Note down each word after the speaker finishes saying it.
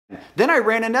Then I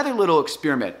ran another little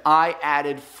experiment. I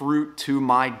added fruit to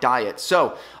my diet.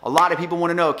 So a lot of people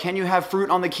want to know, can you have fruit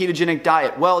on the ketogenic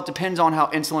diet? Well, it depends on how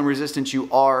insulin resistant you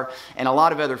are and a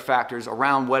lot of other factors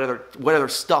around what other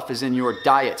stuff is in your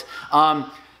diet.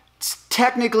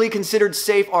 Technically considered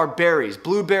safe are berries,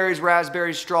 blueberries,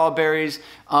 raspberries, strawberries,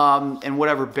 and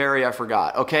whatever berry I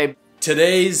forgot, okay?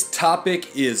 Today's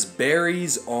topic is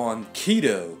berries on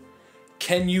keto.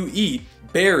 Can you eat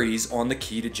berries on the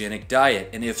ketogenic diet?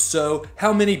 And if so,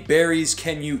 how many berries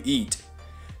can you eat?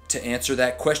 To answer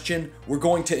that question, we're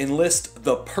going to enlist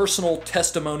the personal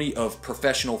testimony of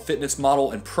professional fitness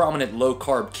model and prominent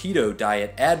low-carb keto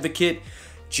diet advocate,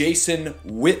 Jason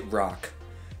Whitrock.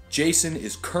 Jason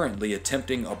is currently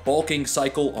attempting a bulking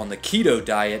cycle on the keto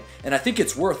diet, and I think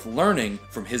it's worth learning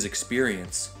from his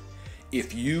experience.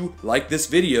 If you like this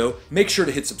video, make sure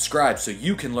to hit subscribe so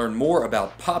you can learn more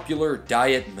about popular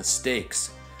diet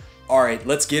mistakes. Alright,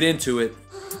 let's get into it.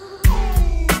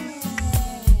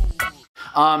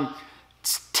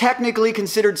 Technically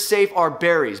considered safe are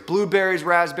berries, blueberries,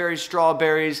 raspberries,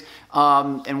 strawberries,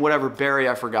 and whatever berry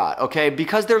I forgot, okay?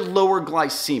 Because they're lower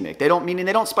glycemic. They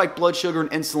don't spike blood sugar and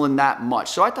insulin that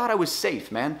much. So I thought I was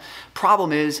safe, man.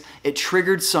 Problem is, it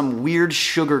triggered some weird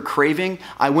sugar craving.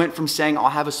 I went from saying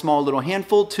I'll have a small little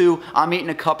handful to I'm eating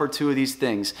a cup or two of these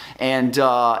things, and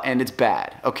it's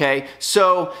bad, okay?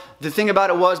 So the thing about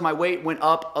it was my weight went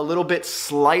up a little bit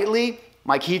slightly.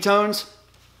 My ketones,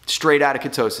 straight out of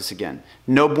ketosis again.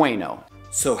 No bueno.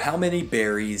 So how many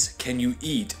berries can you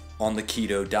eat on the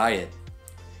keto diet?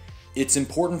 It's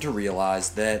important to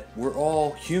realize that we're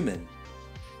all human.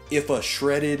 If a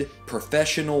shredded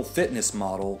professional fitness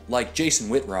model like Jason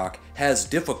Whitrock has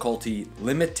difficulty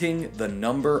limiting the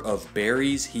number of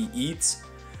berries he eats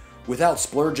without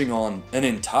splurging on an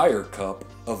entire cup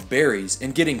of berries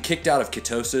and getting kicked out of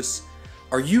ketosis,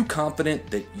 are you confident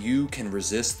that you can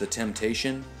resist the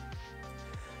temptation?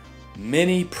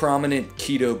 Many prominent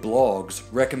keto blogs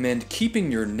recommend keeping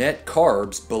your net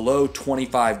carbs below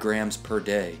 25 grams per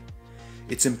day.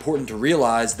 It's important to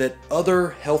realize that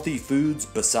other healthy foods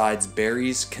besides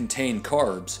berries contain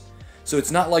carbs, so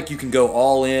it's not like you can go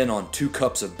all in on 2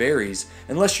 cups of berries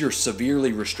unless you're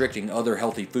severely restricting other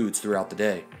healthy foods throughout the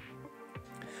day.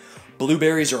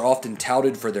 Blueberries are often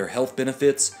touted for their health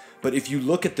benefits, but if you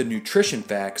look at the nutrition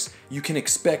facts, you can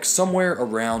expect somewhere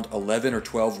around 11 or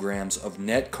 12 grams of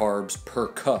net carbs per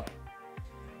cup.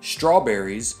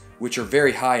 Strawberries, which are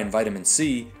very high in vitamin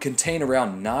C, contain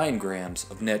around 9 grams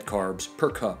of net carbs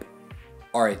per cup.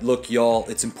 Alright, look y'all,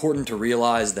 it's important to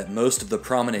realize that most of the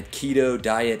prominent keto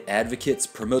diet advocates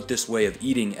promote this way of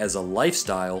eating as a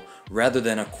lifestyle rather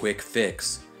than a quick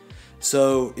fix.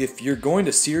 So if you're going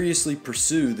to seriously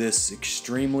pursue this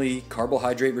extremely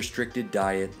carbohydrate restricted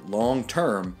diet long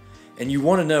term, and you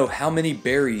want to know how many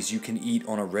berries you can eat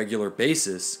on a regular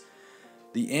basis,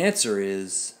 the answer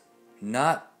is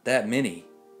not that many.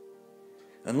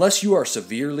 Unless you are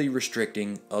severely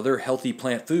restricting other healthy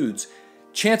plant foods,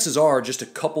 chances are just a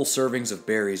couple servings of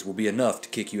berries will be enough to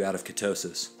kick you out of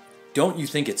ketosis. Don't you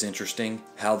think it's interesting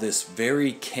how this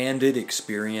very candid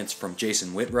experience from Jason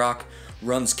Whitrock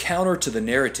runs counter to the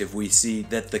narrative we see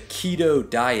that the keto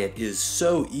diet is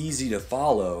so easy to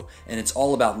follow and it's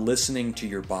all about listening to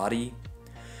your body?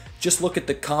 Just look at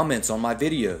the comments on my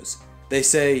videos. They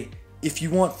say, if you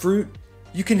want fruit,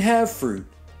 you can have fruit.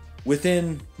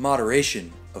 Within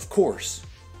moderation, of course.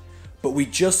 But we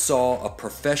just saw a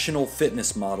professional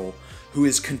fitness model who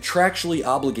is contractually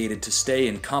obligated to stay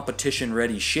in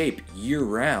competition-ready shape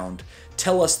year-round,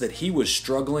 tell us that he was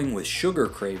struggling with sugar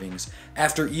cravings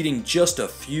after eating just a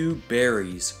few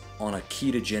berries on a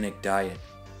ketogenic diet.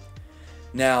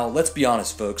 Now, let's be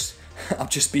honest, folks. I'm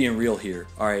just being real here,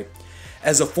 alright?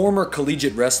 As a former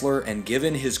collegiate wrestler and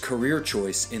given his career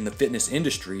choice in the fitness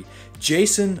industry,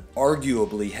 Jason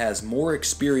arguably has more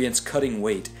experience cutting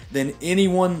weight than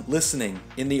anyone listening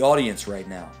in the audience right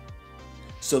now.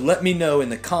 So let me know in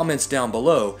the comments down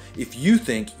below if you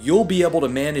think you'll be able to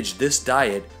manage this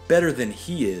diet better than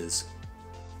he is.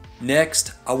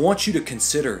 Next, I want you to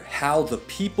consider how the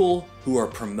people who are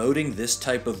promoting this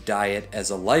type of diet as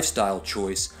a lifestyle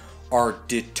choice are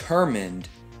determined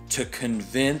to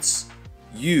convince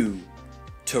you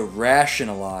to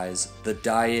rationalize the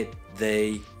diet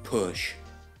they push.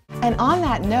 And on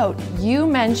that note, you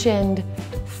mentioned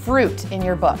fruit in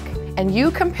your book, and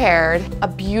you compared a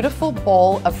beautiful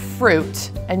bowl of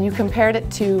fruit, and you compared it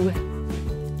to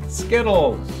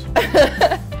Skittles.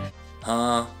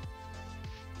 Huh?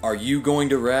 Are you going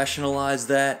to rationalize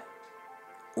that?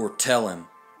 Or tell him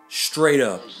straight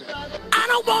up? I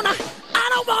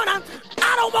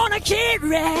don't wanna get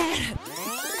red.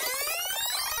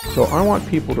 So I want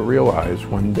people to realize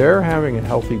when they're having a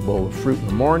healthy bowl of fruit in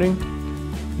the morning,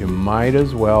 you might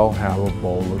as well have a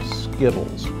bowl of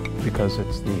Skittles because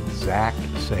it's the exact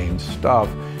same stuff.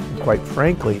 And quite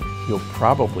frankly, you'll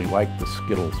probably like the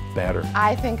Skittles better.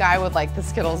 I think I would like the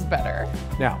Skittles better.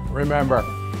 Now, remember,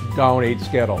 don't eat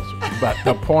Skittles. But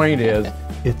the point is,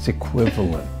 it's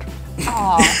equivalent.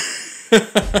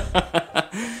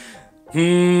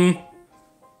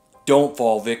 Don't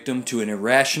fall victim to an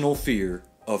irrational fear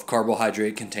of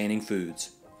carbohydrate-containing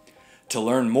foods. To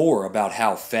learn more about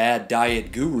how fad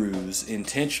diet gurus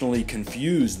intentionally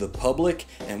confuse the public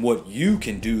and what you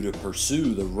can do to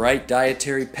pursue the right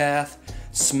dietary path,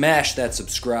 smash that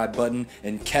subscribe button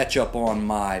and catch up on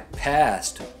my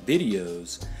past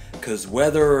videos. Cause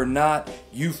whether or not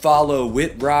you follow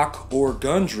Whitrock or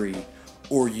Gundry,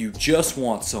 or you just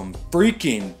want some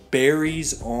freaking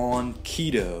berries on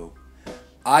keto,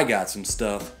 I got some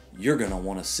stuff you're gonna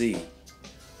wanna see.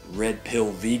 Red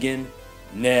Pill Vegan,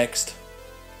 next.